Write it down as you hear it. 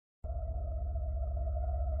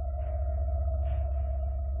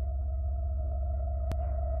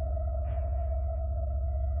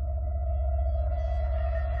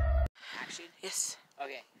introduction? Yes.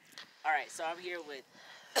 Okay. Alright, so I'm here with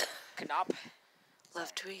Knop.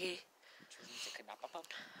 Love Twiggy. Knop.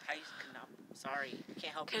 How you Knop? Sorry,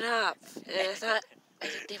 can't help Knop. I thought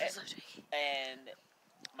David's Love Twiggy. And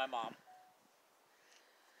my mom.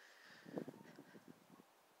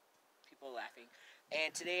 People laughing.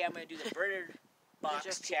 And today I'm going to do the bird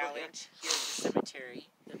box challenge here at the cemetery.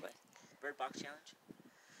 The what? Bird box challenge.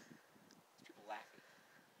 There's people laughing.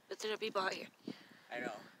 But there'll be people out here. I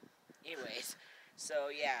know. Anyways, so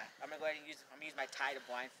yeah, I'm gonna go ahead and use my tie to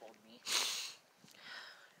blindfold me.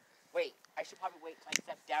 Wait, I should probably wait till I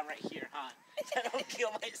step down right here, huh? I don't kill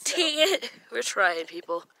myself. Dang it! We're trying,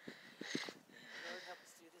 people. Lord, help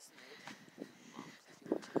us through this night.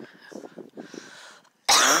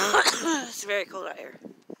 It's very cold out here.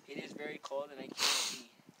 It is very cold and I can't see.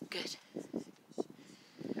 Good.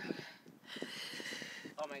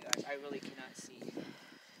 Oh my gosh, I really cannot see.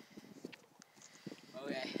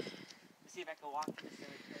 Okay. Let's see if I can walk to the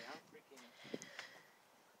cemetery. I'm freaking...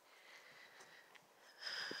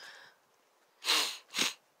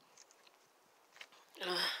 You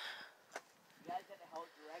guys got to hold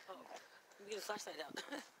directly. Let me get a flashlight out.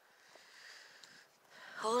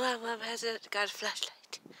 Hold on, Mom hasn't got a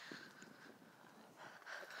flashlight.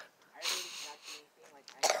 I really cannot see anything. Like,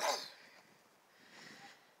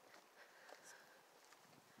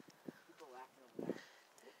 people laughing over there.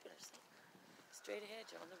 Straight ahead,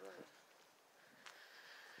 you're on the road.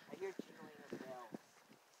 I hear jingling of bells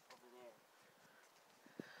over there.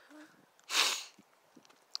 I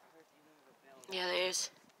heard jingling of bells. Yeah, there is.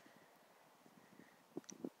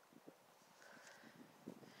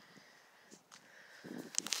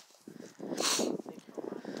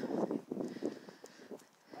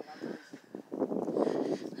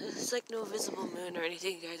 There's like no visible moon or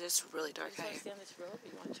anything, guys. It's really dark out here. Stay on this road, or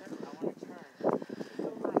you want to turn? I want to turn. Go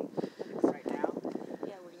right. Right now?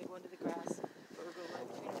 Yeah, we're gonna go into the grass, or we'll go right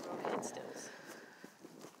between the row of headstones.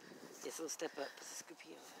 Yes, we'll step up. Scoop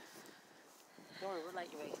heel. Don't worry, we'll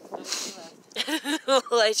light your way. Don't look to the left. We'll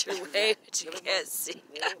light your way, but you can't see.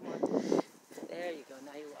 There you go.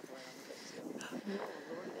 Now you walk right on the grass. Oh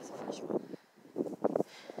Lord, there's a fresh one.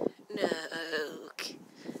 No. Okay,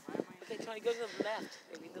 Okay, Tony, go to the left.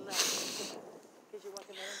 Maybe the left. Because you're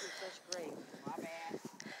walking right into a fresh grave. my bad.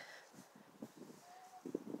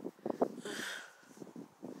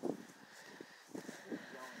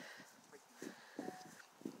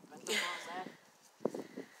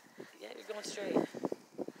 Yeah, you're going straight.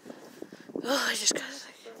 Oh, I just got it.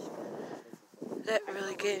 That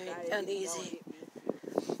really gave me uneasy.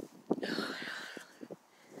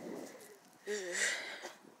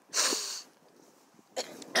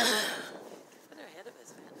 They're ahead of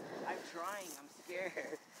us, man. I'm trying. I'm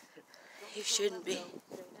scared. You shouldn't be.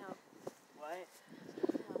 What?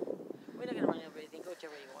 We're not gonna run over anything. Go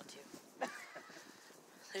whichever way you want to.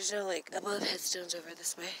 There's no like above headstones over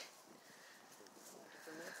this way.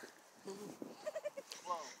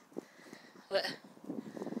 Whoa. What?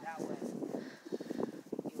 That way.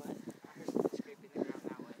 You what? I heard something scraping the ground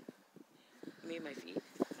that way. You mean my feet?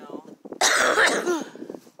 No.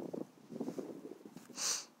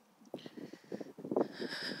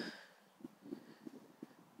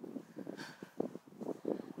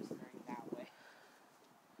 Whispering that way.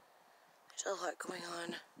 There's a lot going on.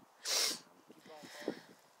 Keep going forward.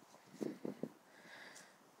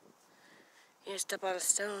 You just step on a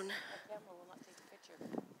stone. My camera will not take a picture.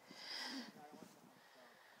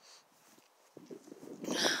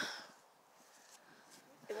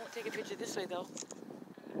 It won't take a picture this way though.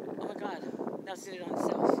 Oh my god. Now it's sitting on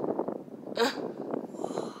itself.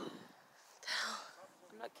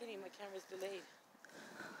 I'm not kidding, my camera's delayed.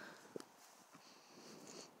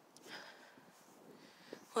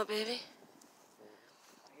 What, baby? I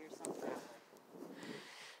hear something that way.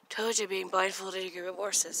 Told you being blindfolded, you get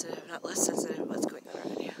more sensitive, not less sensitive to what's going on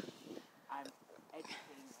around you. I'm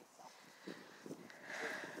educating myself.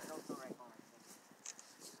 It's also right on.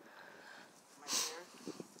 Am I here?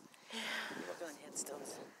 You walk on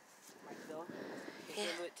headstones. Am I still? Yeah. A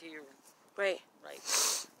little bit to your Right. right.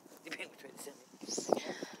 Depending which way to send it.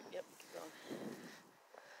 Yep, keep going.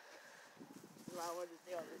 I wanted to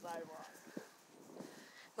stay on the sidewalk.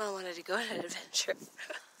 Mom wanted to go on an adventure.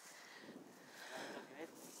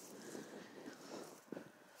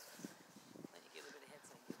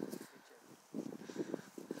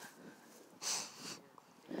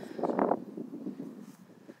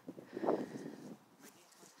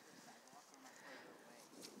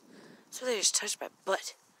 So they just touched my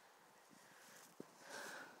butt.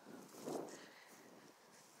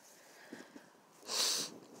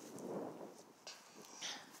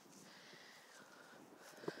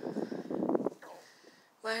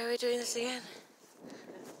 Why are we doing this again? This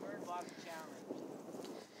is Bird Box Challenge.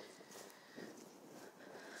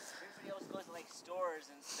 Everybody else goes to like stores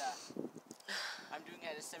and stuff. I'm doing it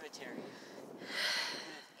at a cemetery. Because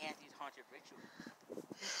it's Anthony's haunted ritual.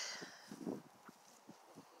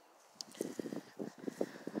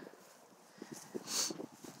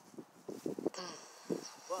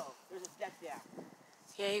 Whoa, there's a step down.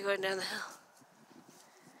 Yeah, you're going down the hill.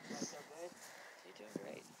 That's so good. You're doing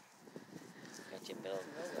great. Got you middle of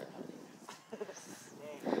nowhere,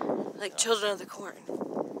 Dang. like children of the corn.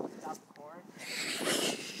 Stop the corn.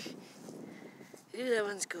 Ooh, that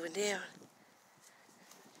one's going down.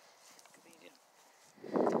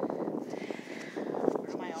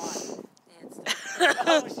 Where am I on?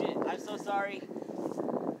 Oh shit, I'm so sorry.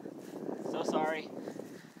 So sorry.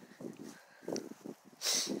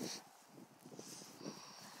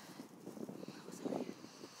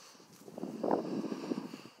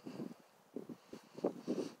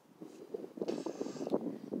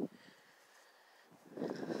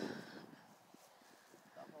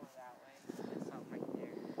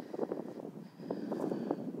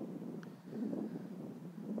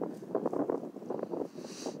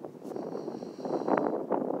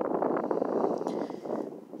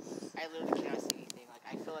 I literally cannot see anything. Like,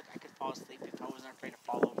 I feel like I could fall asleep if I wasn't afraid to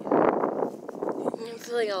fall over. I'm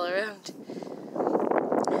feeling all around.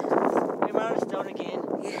 Am I on a stone again?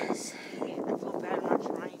 Yes. Dang it, I feel bad. I'm not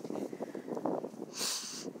trying to. You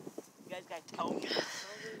guys gotta tell me. I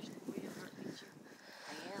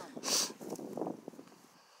am. You said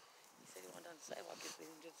you wanted on the sidewalk. If we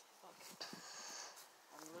didn't do the sidewalk.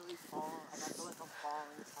 I'm literally falling. I feel like I'm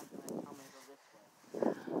falling. I'm gonna tell me to go this way.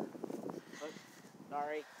 Oops,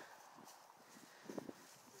 sorry.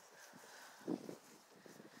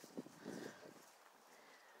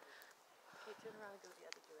 Turn around and go the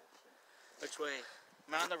other direction. Which way?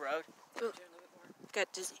 Am I on the road? Turn a little bit more.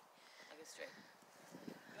 Got dizzy. I'll go straight.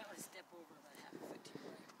 You might want to step over about half a foot to your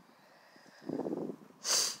right.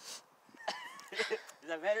 Is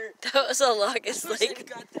that better? That was the longest, like... You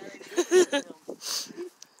got that.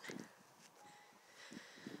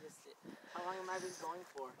 How long am I been going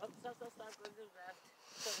for? Oh, stop. Go to the left.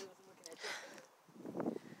 Somebody wasn't looking at you.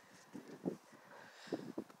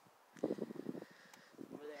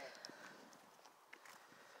 Over there.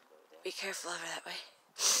 Be careful over that way.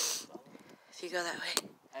 If you go that way.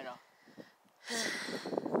 I know.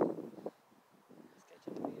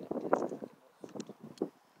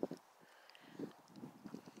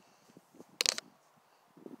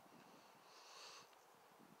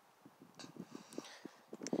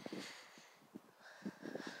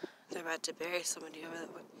 They're about to bury somebody over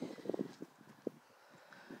that way.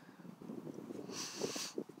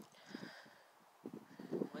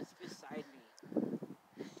 What's beside me?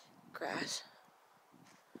 Grass.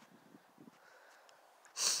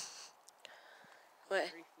 What?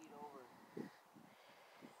 3 feet over.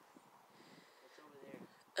 What's over there?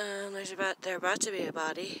 They're about to be a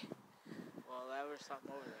body. Well, that was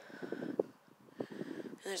something over there.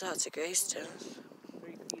 And there's lots of gravestones.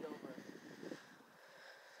 3 feet over.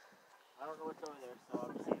 I don't know what's over there, so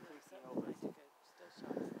I'm just saying 3 feet over.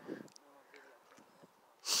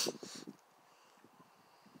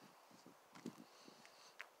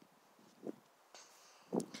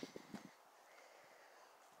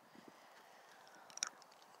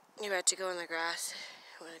 You're about to go in the grass.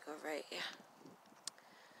 You want to go right, yeah.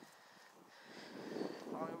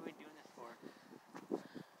 How long have we been doing this for?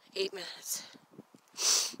 8 minutes.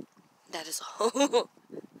 That is all.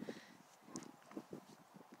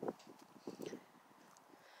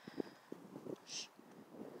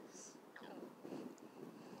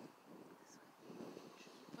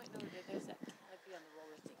 There's that canopy on the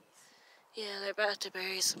roller thingies. Yeah, they're about to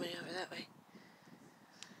bury somebody over that way.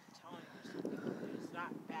 I'm telling you, it's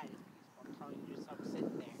not bad, it's peaceful. I'm telling you, there's something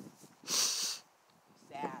sitting there.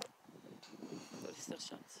 Sad. Go to still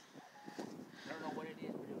shots. I don't know what it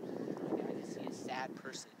is, but it was literally like I just see a sad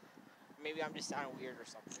person. Maybe I'm just sounding weird or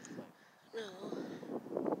something, but... No.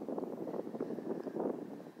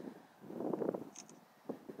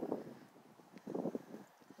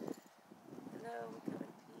 Hello, we come in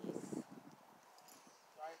peace.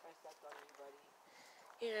 Sorry if I stepped on anybody.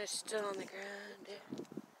 You're still on the ground, yeah.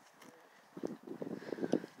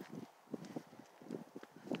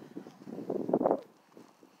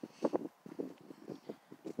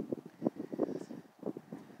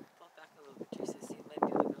 Fall back a little bit, Teresa. See, it might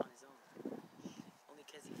be a little bit on his own. Only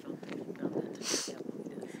because he felt that he found that to see how long he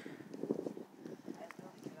does. I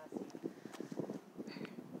literally cannot see anything.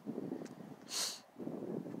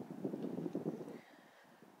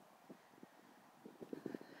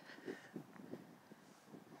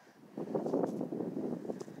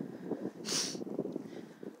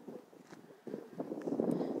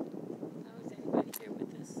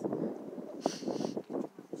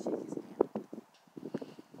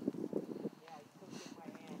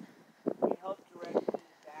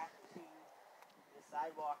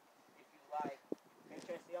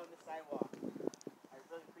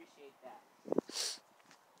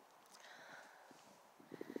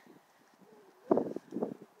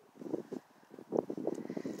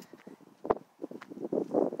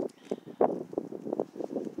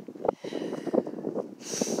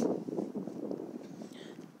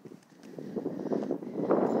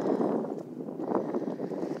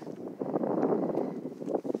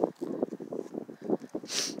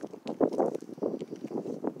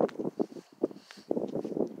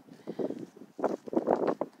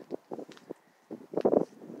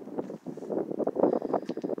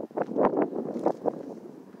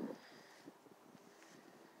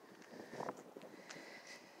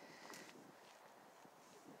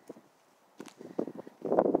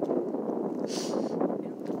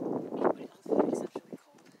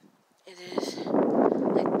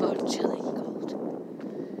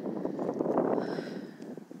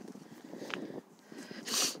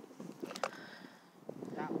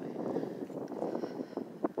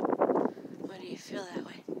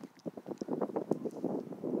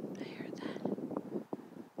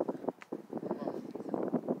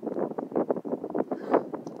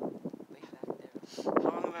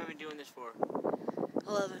 this for?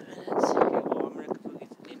 11 minutes. Okay, well, I'm gonna completely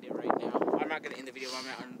end it right now. I'm not gonna end the video, I'm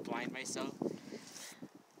gonna unblind myself.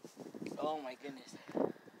 Oh my goodness.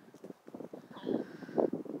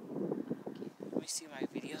 Let me see my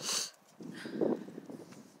video.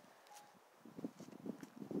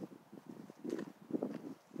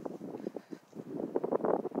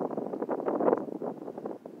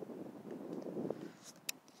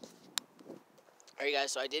 Alright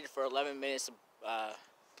guys, so I did it for 11 minutes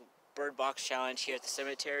bird box challenge here at the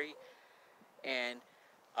cemetery. And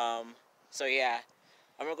so yeah,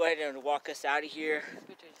 I'm gonna go ahead and walk us out of here.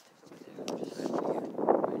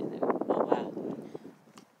 Oh wow.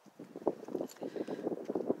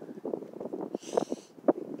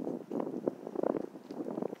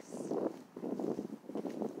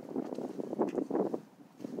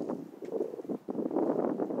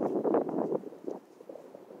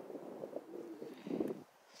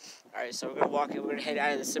 Alright, so we're gonna walk in, we're gonna head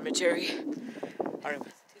out of the cemetery. I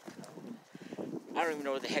don't even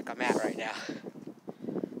know where the heck I'm at right now.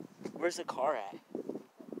 Where's the car at?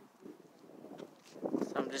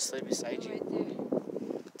 So I'm just like beside you. Right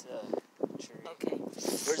there. Tree. Okay.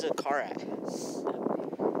 Where's the car at?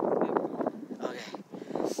 Okay.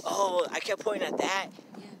 Oh, I kept pointing at that?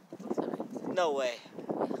 Yeah. No way.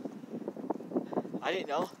 I didn't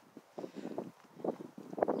know.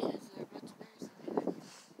 Yeah, so they're about to bury something there.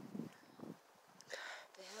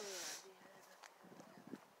 They have a...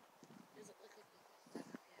 Doesn't look like they stuck up yet.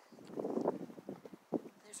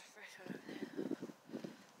 There's a fresh one over there.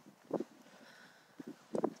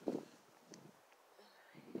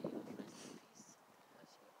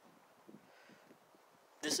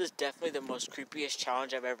 This is definitely the most creepiest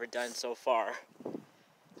challenge I've ever done so far.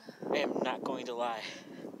 I am not going to lie.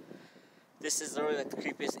 This is literally like the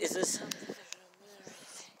creepiest. Is this?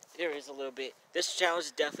 There is a little bit. This challenge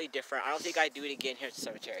is definitely different. I don't think I'd do it again here at the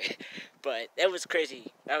cemetery. But that was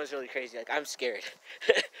crazy. That was really crazy. Like, I'm scared.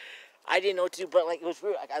 I didn't know what to do, but like, it was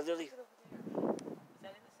weird. Like, I literally... Is that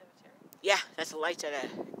in the cemetery? Yeah, that's the lights at a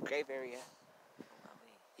grave area.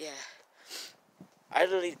 Yeah. I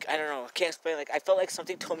literally, I don't know, I can't explain. Like, I felt like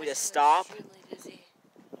something told me to stop.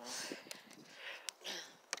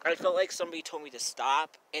 I felt like somebody told me to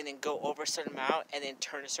stop and then go over a certain amount and then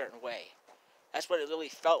turn a certain way. That's what it really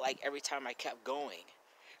felt like every time I kept going.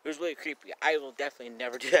 It was really creepy. I will definitely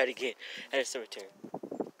never do that again at a cemetery.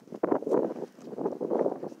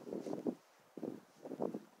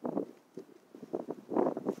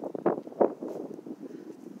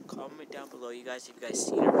 Comment down below, you guys, if you guys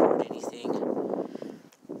seen or heard anything.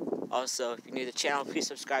 Also, if you're new to the channel, please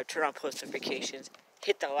subscribe, turn on post notifications,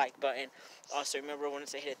 hit the like button. Also, remember,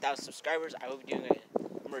 once I hit 1,000 subscribers, I will be doing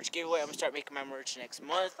a merch giveaway. I'm going to start making my merch next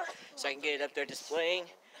month so I can get it up there displaying.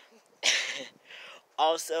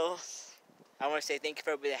 Also, I want to say thank you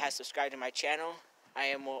for everybody that has subscribed to my channel. I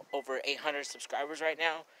am over 800 subscribers right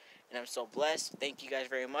now, and I'm so blessed. Thank you guys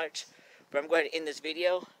very much. But I'm going to end this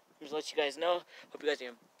video. I'm just to let you guys know. Hope you guys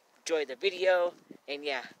enjoyed the video. And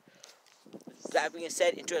yeah, with that being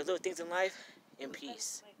said, enjoy the little things in life, and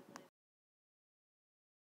peace.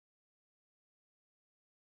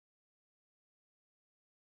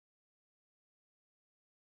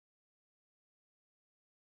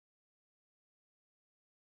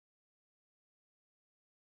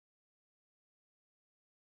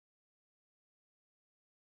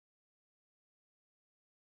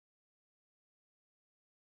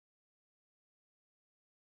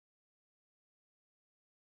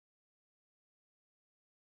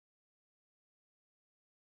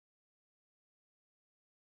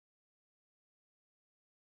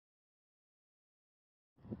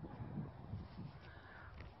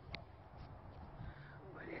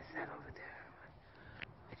 What is that over there?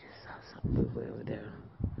 I just saw something move way over there.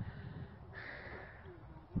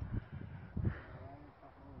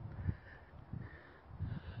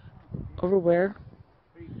 Over where?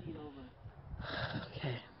 3 feet over.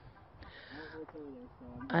 Okay. So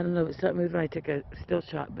I don't know. It started moving when I took a still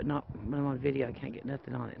shot, but not when I'm on video. I can't get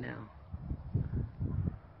nothing on it now.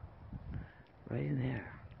 Right in there.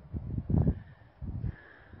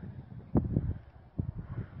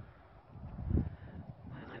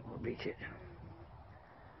 My light won't reach it.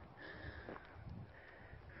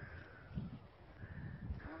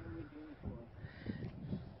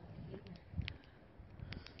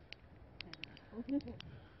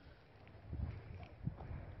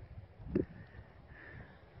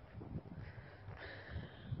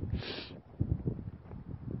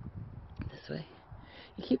 This way.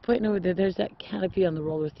 You keep pointing over there. There's that canopy on the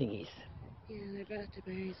roller thingies. Yeah, they're about to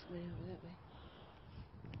bury somebody over that way.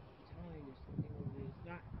 I'm telling you, there's something over there. It's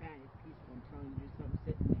not bad, it's peaceful. I'm telling you, there's something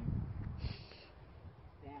sitting there.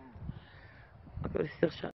 Yeah. Go to still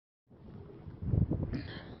shot.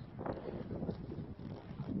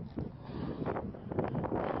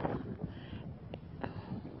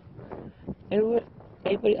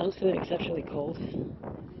 Anybody else feeling exceptionally cold?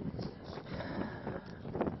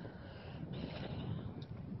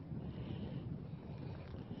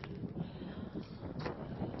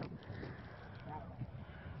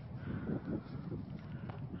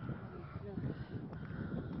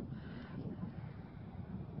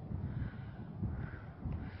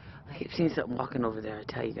 I keep seeing something walking over there, I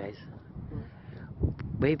tell you guys.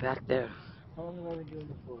 Way back there. How long have I been doing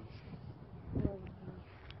this for?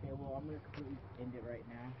 Okay, well, I'm going to completely end it right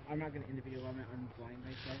now. I'm not going to end the video, I'm going to unblind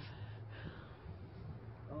myself.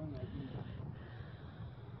 Oh my goodness.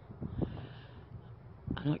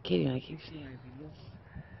 I'm not kidding, I keep seeing Am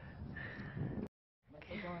I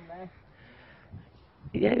still going left?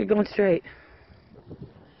 Yeah, you're going straight.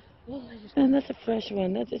 And that's a fresh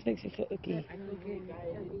one, that just makes me feel icky. I feel good, guys.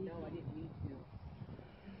 I didn't know, I didn't need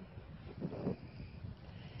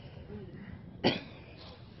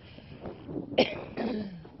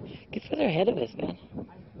to. Get further ahead of us, man. I'm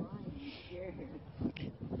fine, I'm scared.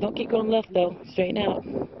 Don't keep going left, though. Straighten out.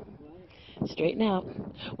 What? Straighten out.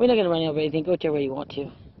 We're not going to run over anything. Go whichever way you want to.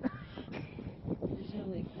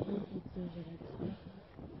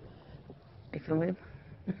 You filming him?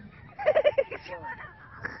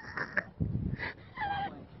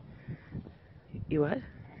 You what? I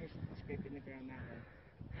heard something scraping the ground that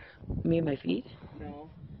way. Me and my feet? No.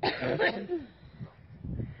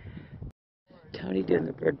 Tony doing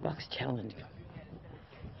the Bird Box Challenge.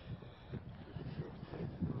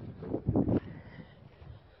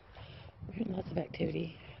 We're in lots of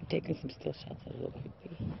activity. I'm taking some still shots a little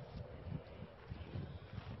quickly.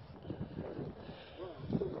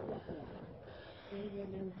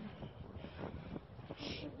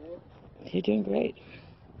 You're doing great.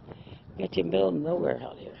 Got you in the middle of nowhere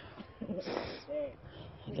out here. Is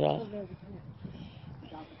it off?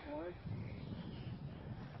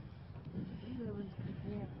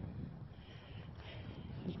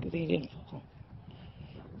 It's good that you didn't fall.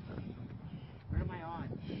 Where am I on?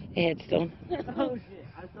 Hey, Headstone. Oh shit,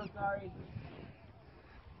 I'm so sorry.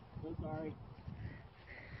 So sorry.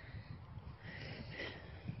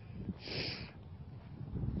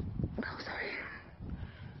 Oh, sorry.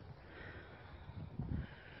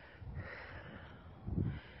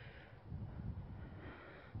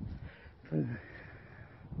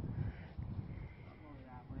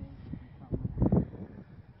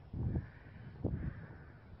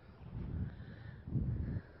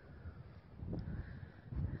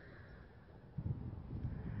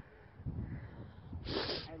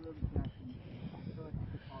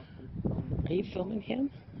 Are you filming him?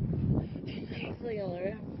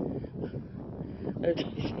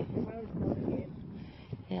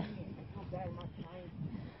 Yeah.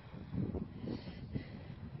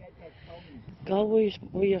 Go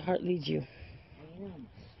where your heart leads you.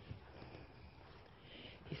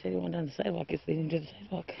 He said he went down the sidewalk. It's leading to the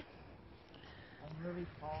sidewalk. I'm really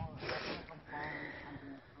tall. I feel like I'm falling.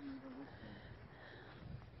 I'm gonna go this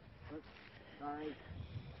way. Oops, sorry.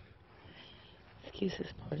 Excuse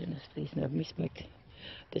this partners, please. No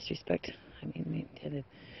disrespect. I mean, intended.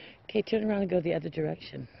 Okay, turn around and go the other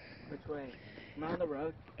direction. Which way? Am I on the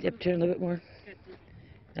road? Yep, turn a little bit more.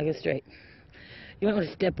 Now go straight. You might want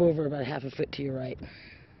to step over about half a foot to your right.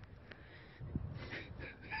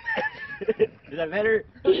 Is that better?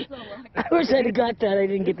 I wish I'd have got that. I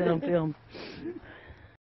didn't get that on film.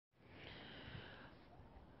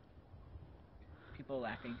 People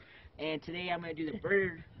laughing. And today I'm going to do the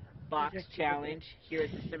bird box challenge here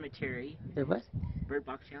at the cemetery. The what? Bird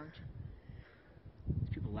box challenge. There's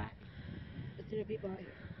people laughing. There are people out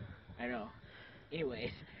here. I know.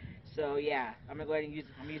 Anyways, so yeah, I'm gonna go ahead and use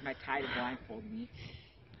my tie to blindfold me.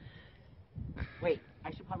 Wait,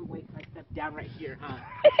 I should probably wait till I step down right here, huh?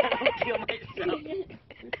 I'll kill myself.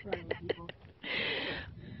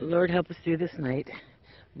 Lord help us through this night.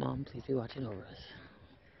 Mom, please be watching over us.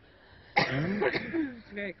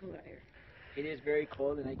 It's very cold out here. It is very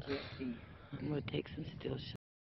cold and I can't see. I'm gonna take some still shots.